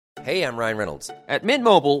Hey, I'm Ryan Reynolds. At Mint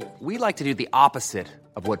Mobile, we like to do the opposite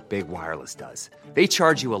of what Big Wireless does. They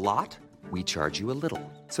charge you a lot, we charge you a little.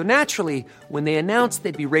 So naturally, when they announced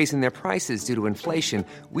they'd be raising their prices due to inflation,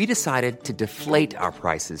 we decided to deflate our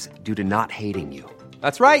prices due to not hating you.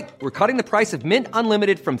 That's right. We're cutting the price of Mint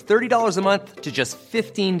Unlimited from $30 a month to just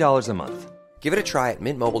 $15 a month. Give it a try at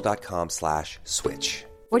mintmobile.com/switch.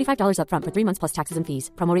 $45 up front for 3 months plus taxes and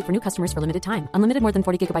fees. Promo rate for new customers for limited time. Unlimited more than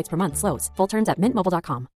 40 gigabytes per month. Slows full terms at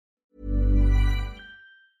mintmobile.com.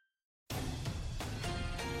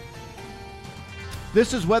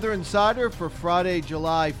 This is Weather Insider for Friday,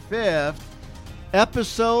 July 5th,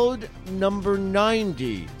 episode number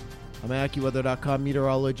 90. I'm AccuWeather.com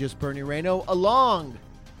meteorologist Bernie Rayno, along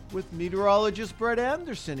with meteorologist Brett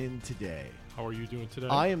Anderson in today. How are you doing today?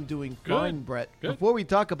 I am doing fine, Brett. Good. Before we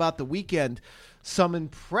talk about the weekend, some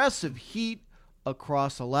impressive heat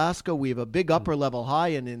across Alaska. We have a big upper level high,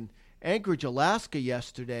 and in Anchorage, Alaska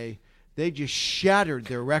yesterday, they just shattered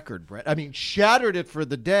their record, Brett. I mean, shattered it for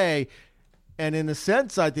the day. And in a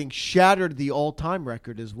sense, I think shattered the all-time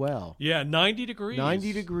record as well. Yeah, 90 degrees.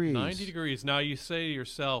 90 degrees. 90 degrees. Now you say to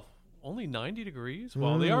yourself, only 90 degrees?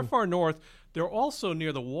 Well, they are far north. They're also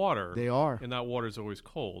near the water. They are. And that water is always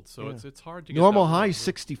cold, so it's hard to get normal that high warm.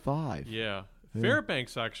 65. Yeah.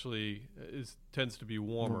 Fairbanks actually tends to be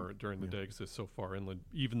warmer during the day because it's so far inland,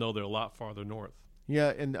 even though they're a lot farther north. Yeah,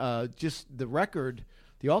 and just the record,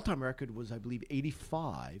 the all-time record was, I believe,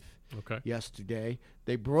 85. Yesterday.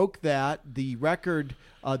 They broke that. The record,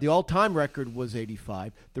 the all-time record was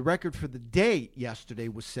 85. The record for the day yesterday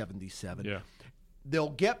was 77. Yeah.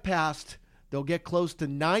 They'll get close to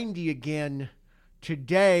 90 again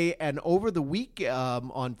today, and over the week,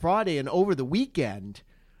 on Friday and over the weekend,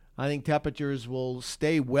 I think temperatures will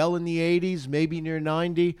stay well in the 80s, maybe near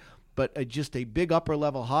 90. But just a big upper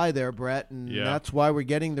level high there, Brett, and that's why we're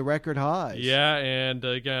getting the record highs. Yeah, and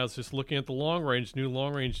again, I was just looking at the new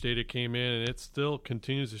long range data came in, and it still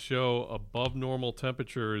continues to show above normal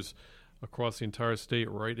temperatures across the entire state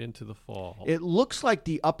right into the fall. It looks like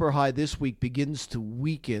the upper high this week begins to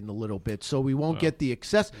weaken a little bit, so we won't get the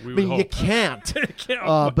excess. I mean, you can't.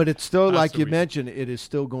 But it's still, like you mentioned, it is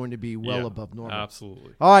still going to be well above normal.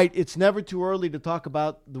 Absolutely. All right, it's never too early to talk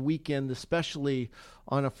about the weekend, especially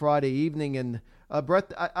on a Friday evening. And,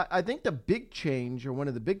 Brett, I think the big change, or one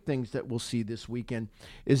of the big things that we'll see this weekend,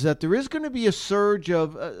 is that there is going to be a surge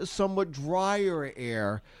of somewhat drier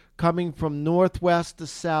air coming from northwest to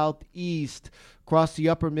southeast, across the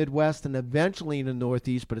upper Midwest, and eventually in the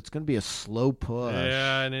Northeast, but it's going to be a slow push.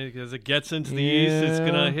 Yeah, and as it gets into the east, it's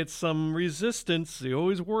going to hit some resistance. You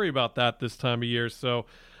always worry about that this time of year. So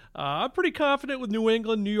I'm pretty confident with New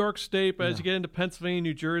England, New York State, but as you get into Pennsylvania,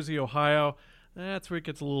 New Jersey, Ohio, that's where it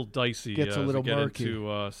gets a little dicey. Gets a little murky.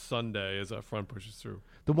 Into Sunday as that front pushes through.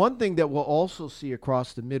 The one thing that we'll also see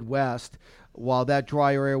across the Midwest, while that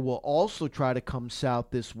drier air will also try to come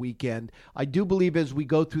south this weekend, I do believe as we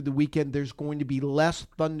go through the weekend, there's going to be less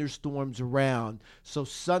thunderstorms around. So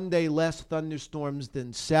Sunday, less thunderstorms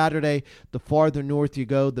than Saturday. The farther north you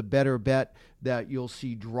go, the better bet that you'll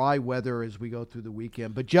see dry weather as we go through the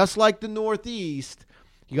weekend. But just like the Northeast,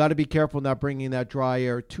 you got to be careful not bringing that dry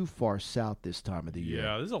air too far south this time of the year.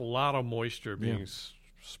 Yeah, there's a lot of moisture being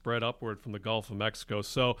spread upward from the Gulf of Mexico.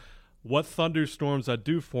 So what thunderstorms that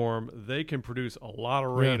do form, they can produce a lot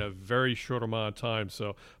of rain in a very short amount of time.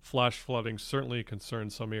 So flash flooding certainly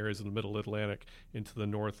concerns some areas in the middle Atlantic into the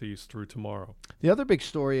Northeast through tomorrow. The other big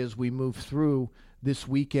story as we move through this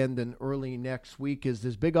weekend and early next week is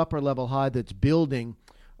this big upper level high that's building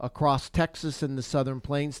across Texas and the southern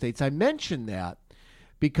plain states. I mentioned that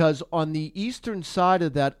because on the eastern side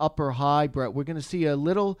of that upper high, Brett, we're going to see a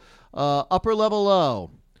little upper level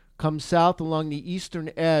low come south along the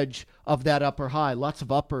eastern edge of that upper high. Lots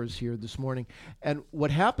of uppers here this morning. And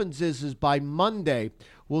what happens is by Monday,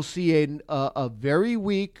 we'll see a very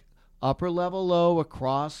weak upper level low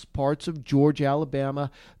across parts of Georgia,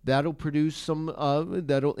 Alabama. That'll produce some,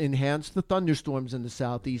 that'll enhance the thunderstorms in the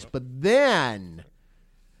southeast. But then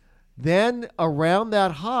around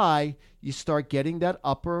that high, you start getting that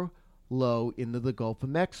upper low into the Gulf of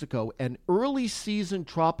Mexico. And early season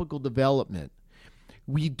tropical development,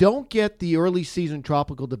 we don't get the early season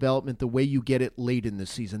tropical development the way you get it late in the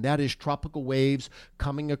season. That is tropical waves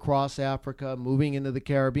coming across Africa, moving into the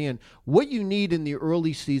Caribbean. What you need in the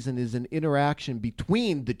early season is an interaction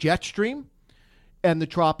between the jet stream and the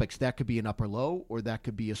tropics. That could be an upper low or that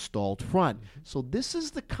could be a stalled front. So this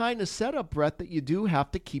is the kind of setup, Brett, that you do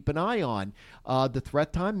have to keep an eye on. The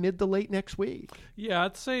threat time mid to late next week. Yeah,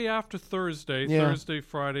 I'd say after Thursday,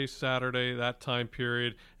 Friday, Saturday, that time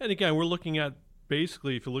period. And again, we're looking at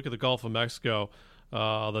basically, if you look at the Gulf of Mexico,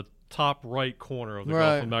 the top right corner of the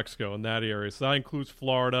Gulf of Mexico in that area. So that includes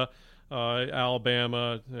Florida,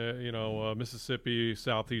 Alabama, Mississippi,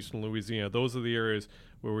 southeastern Louisiana. Those are the areas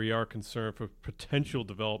where we are concerned for potential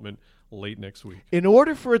development late next week. In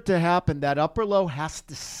order for it to happen, that upper low has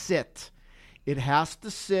to sit. It has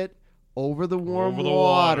to sit over the warm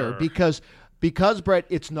water because, Brett,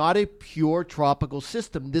 it's not a pure tropical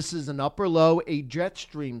system. This is an upper low, a jet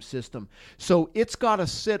stream system. So it's got to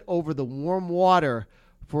sit over the warm water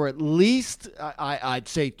for at least, I'd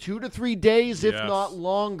say, 2 to 3 days, if not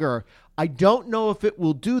longer. I don't know if it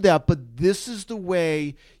will do that, but this is the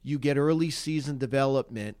way you get early season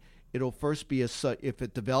development. It'll first be if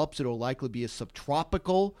it develops, it'll likely be a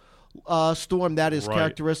subtropical storm. That is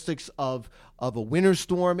characteristics of a winter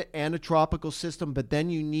storm and a tropical system, but then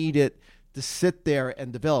you need it to sit there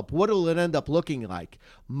and develop. What will it end up looking like?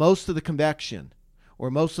 Most of the convection or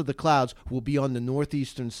most of the clouds will be on the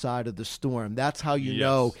northeastern side of the storm. That's how you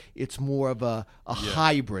know it's more of a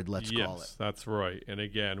hybrid, let's call it. Yes, that's right. And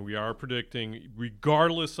again, we are predicting,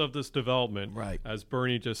 regardless of this development, as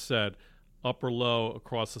Bernie just said, upper low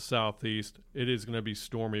across the southeast. It is going to be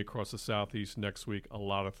stormy across the southeast next week. A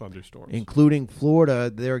lot of thunderstorms. Including Florida.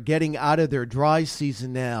 They're getting out of their dry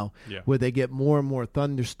season now where they get more and more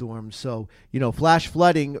thunderstorms. So, flash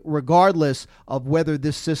flooding, regardless of whether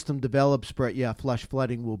this system develops, Brett, flash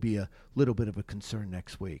flooding will be a little bit of a concern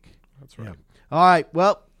next week. That's right. All right.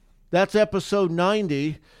 Well, that's episode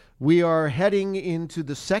 90. We are heading into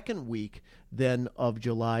the second week then of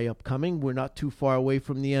July upcoming. We're not too far away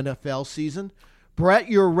from the NFL season. Brett,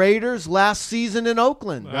 your Raiders last season in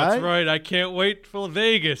Oakland, right? That's right. I can't wait for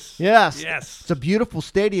Vegas. Yes. It's a beautiful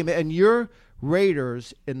stadium. And your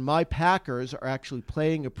Raiders and my Packers are actually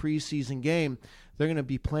playing a preseason game. They're going to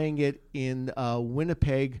be playing it in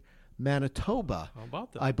Winnipeg, Manitoba. How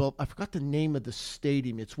about that? I forgot the name of the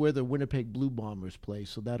stadium. It's where the Winnipeg Blue Bombers play,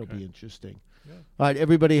 so that'll be interesting. Yeah. All right,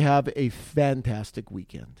 everybody have a fantastic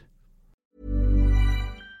weekend.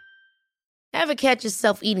 Ever catch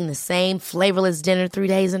yourself eating the same flavorless dinner 3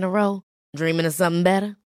 days in a row? Dreaming of something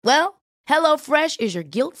better? Well, HelloFresh is your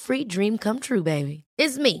guilt-free dream come true, baby.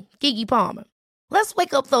 It's me, Keke Palmer. Let's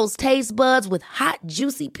wake up those taste buds with hot,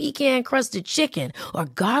 juicy pecan-crusted chicken or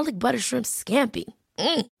garlic butter shrimp scampi.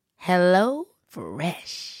 Hello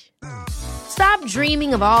Fresh. Stop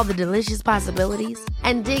dreaming of all the delicious possibilities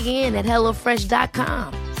and dig in at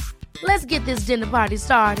HelloFresh.com. Let's get this dinner party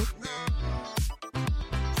started.